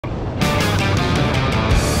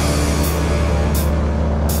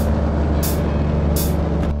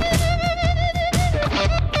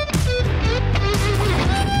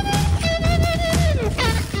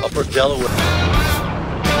Delaware.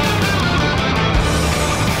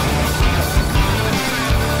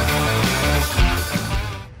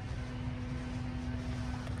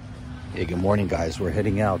 Hey, good morning, guys. We're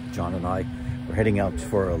heading out, John and I. We're heading out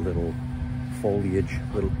for a little foliage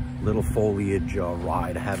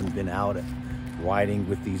ride. I haven't been out riding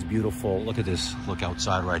with these beautiful, look at this, look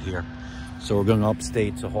outside right here. So we're going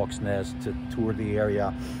upstate to Hawks Nest to tour the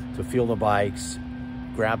area, to feel the bikes,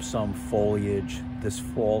 grab some foliage. This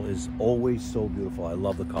fall is always so beautiful. I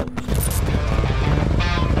love the colors.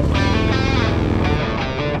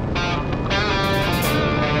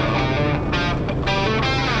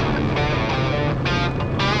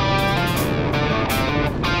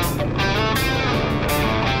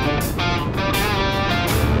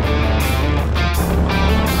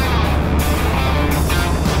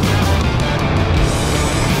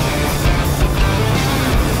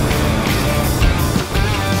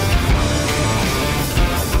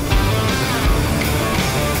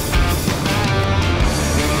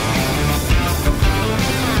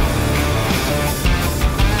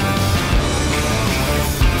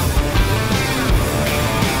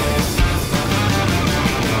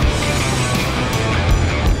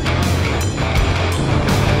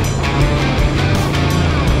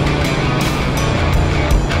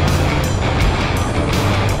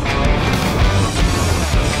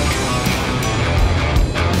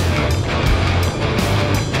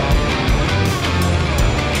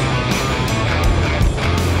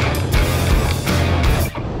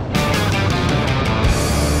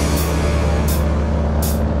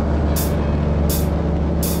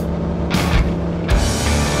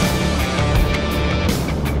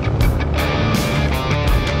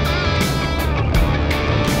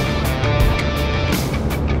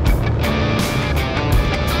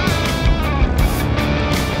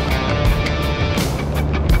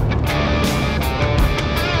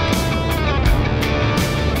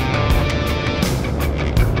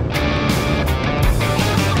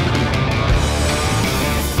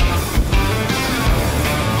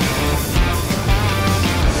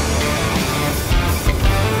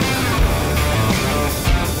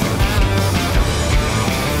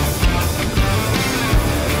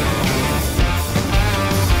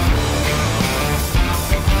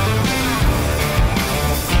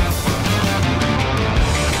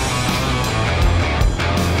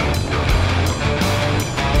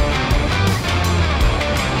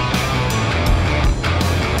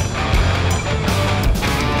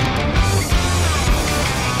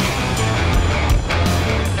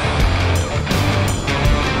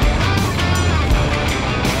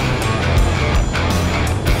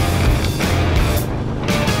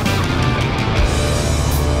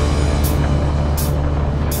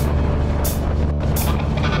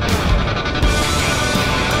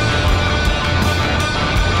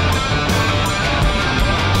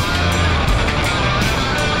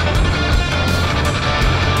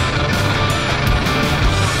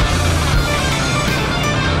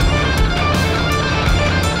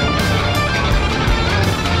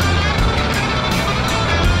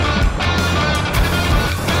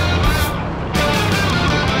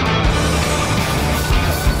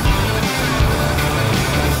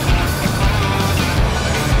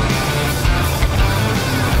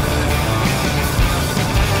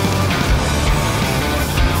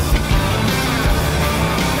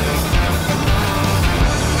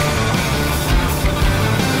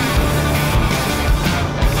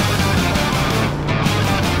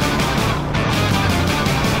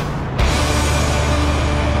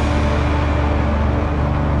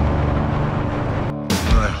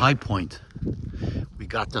 High Point. We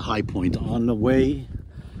got to High Point on the way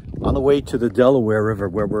to the Delaware River,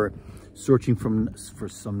 where we're searching for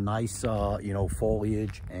some nice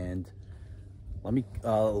foliage. And let me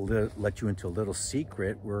let you into a little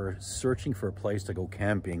secret. We're searching for a place to go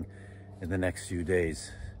camping in the next few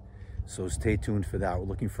days, so stay tuned for that. We're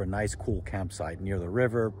looking for a nice cool campsite near the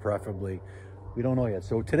river, preferably. We don't know yet.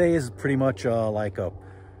 So today is pretty much like a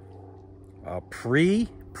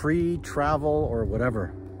pre-travel or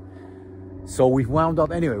whatever. So we wound up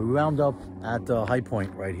at High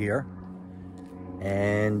Point right here,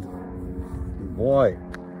 and boy,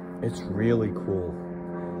 it's really cool,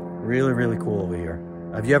 really cool over here.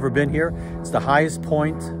 Have you ever been here? It's the highest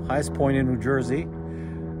point in New Jersey.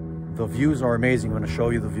 The views are amazing. I'm going to show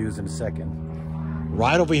you the views in a second.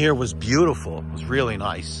 Ride over here was beautiful. It was really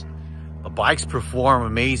nice. The bikes perform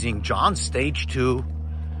amazing. John's Stage 2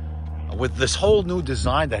 with this whole new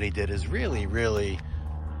design that he did is really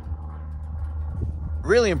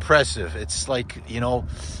impressive. It's like,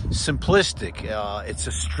 simplistic. It's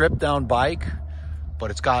a stripped down bike,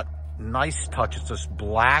 but it's got nice touch. It's this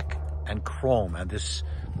black and chrome, and this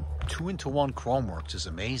 2-into-1 chrome works is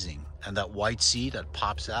amazing. And that white seat that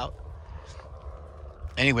pops out.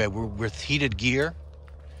 Anyway, we're with heated gear,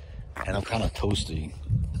 and I'm kind of toasty.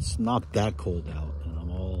 It's not that cold out, and I'm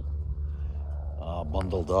all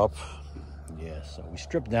bundled up. Yeah, so we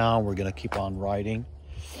stripped down. We're gonna keep on riding,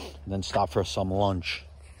 and then stop for some lunch.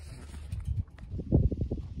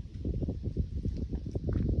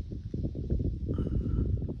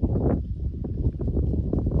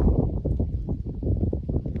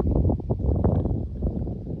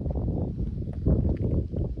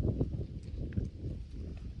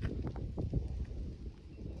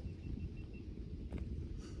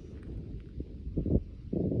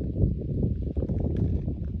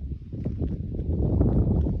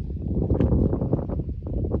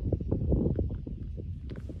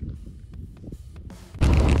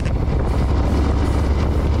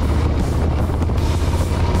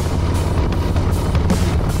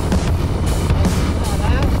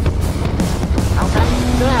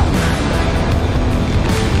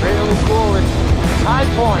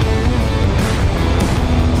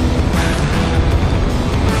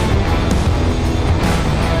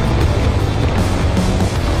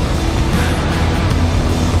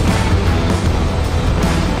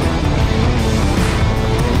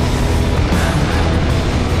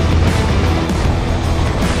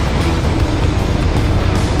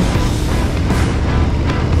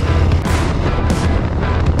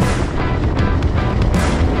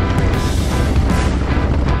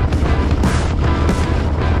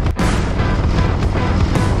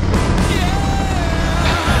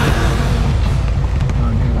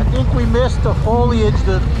 The foliage,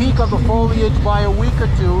 the peak of the foliage by a week or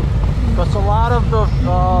two, because a lot of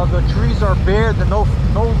the trees are bare, there are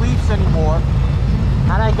no leaves anymore.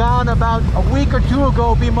 Had I gone about a week or two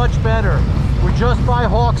ago, it'd be much better. We're just by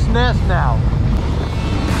Hawk's Nest now.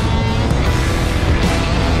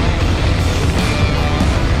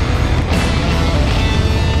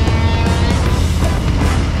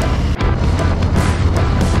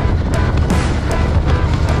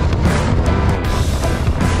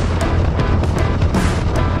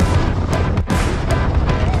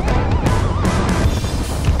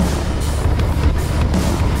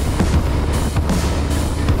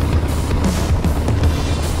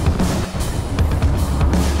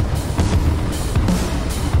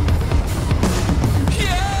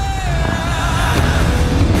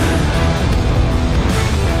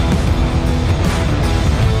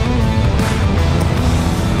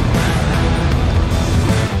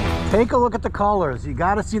 Take a look at the colors. You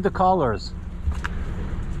got to see the colors.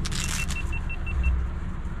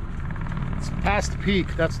 It's past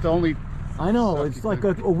peak. That's the only... I know. It's like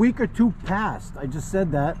a week or two past. I just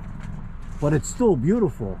said that. But it's still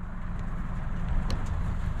beautiful.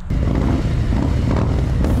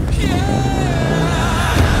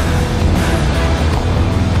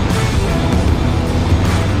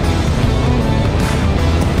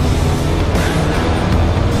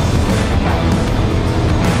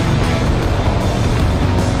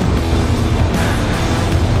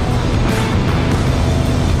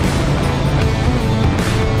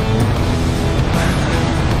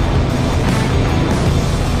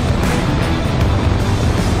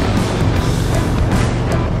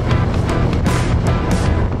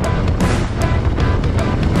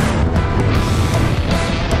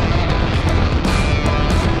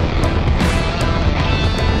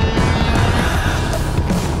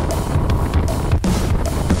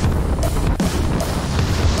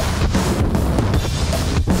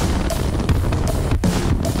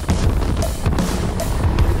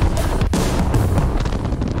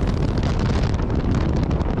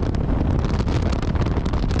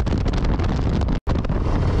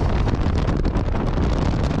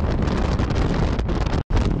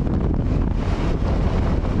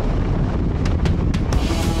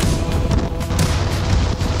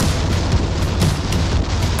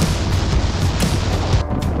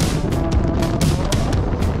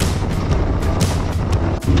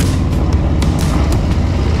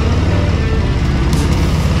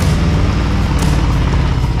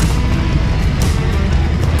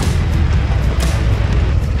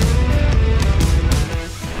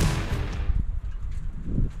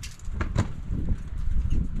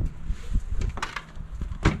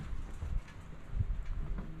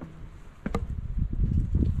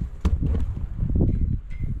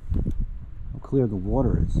 Clear the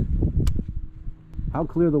water is. How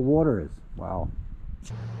clear the water is. Wow.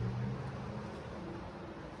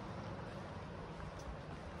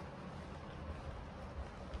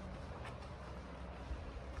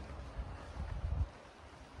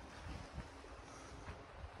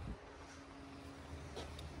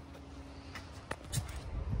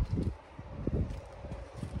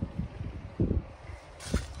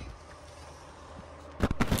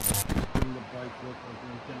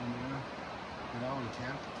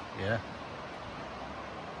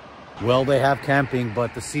 Well, they have camping,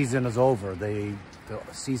 but the season is over. The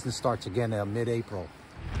season starts again mid-April.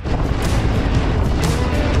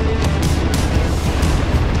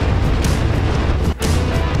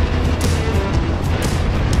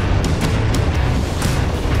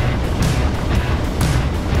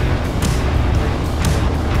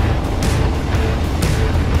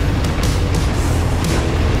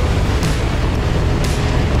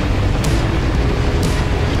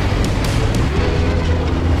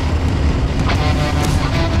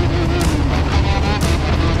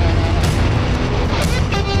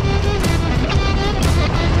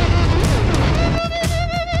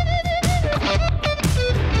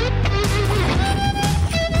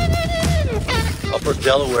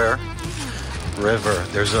 Delaware River.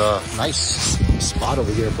 There's a nice spot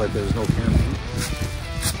over here, but there's no camping.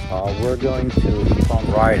 We're going to keep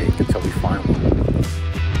on riding until we find one.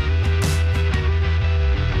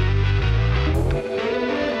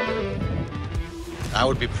 That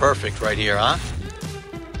would be perfect right here, huh?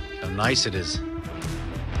 How nice it is.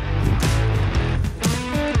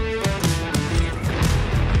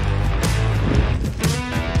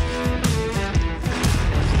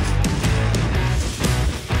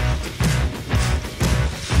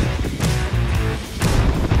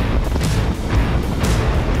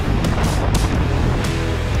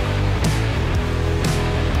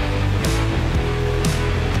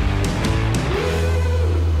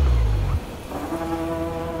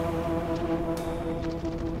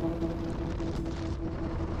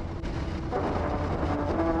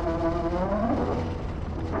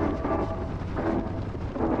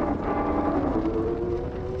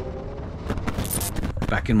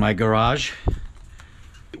 Back in my garage.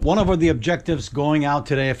 One of the objectives going out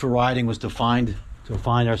today for riding was to find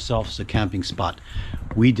ourselves a camping spot.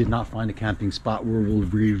 We did not find a camping spot. We will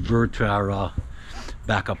revert to our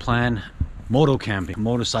backup plan.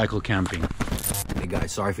 Motorcycle camping. Hey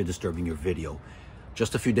guys, sorry for disturbing your video.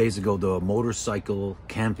 Just a few days ago, the motorcycle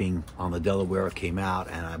camping on the Delaware came out,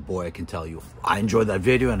 and boy, I can tell you, I enjoyed that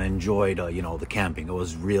video and I enjoyed you know, the camping. It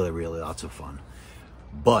was really lots of fun.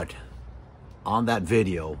 But on that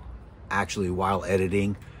video, actually while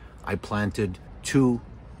editing, I planted two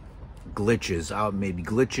glitches, maybe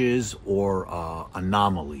glitches or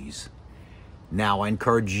anomalies. Now I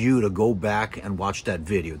encourage you to go back and watch that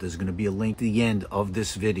video. There's going to be a link at the end of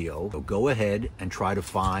this video. So go ahead and try to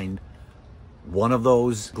find one of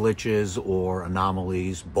those glitches or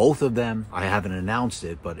anomalies, both of them. I haven't announced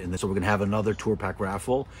it, but so we're going to have another tour pack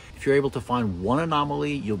raffle. If you're able to find one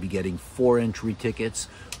anomaly, you'll be getting 4 entry tickets,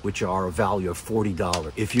 which are a value of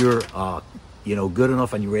 $40. If you're you know, good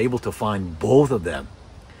enough and you're able to find both of them,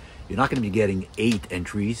 you're not going to be getting 8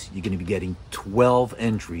 entries. You're going to be getting 12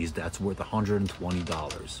 entries. That's worth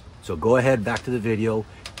 $120. So go ahead, back to the video,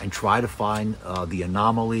 and try to find the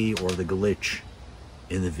anomaly or the glitch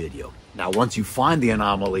in the video. Now, once you find the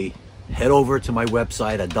anomaly, head over to my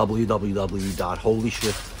website at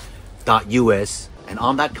www.holyshift.us, and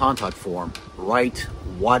on that contact form, write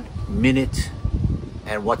what minute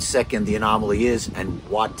and what second the anomaly is, and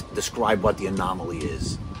describe what the anomaly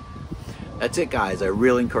is. That's it, guys. I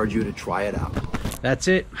really encourage you to try it out. That's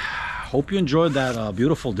it. Hope you enjoyed that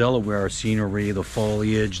beautiful Delaware scenery, the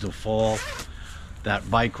foliage, the fall,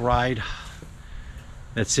 that bike ride.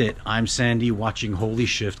 That's it. I'm Sandy watching Holy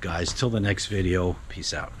Shift, guys. Till the next video.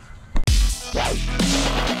 Peace out.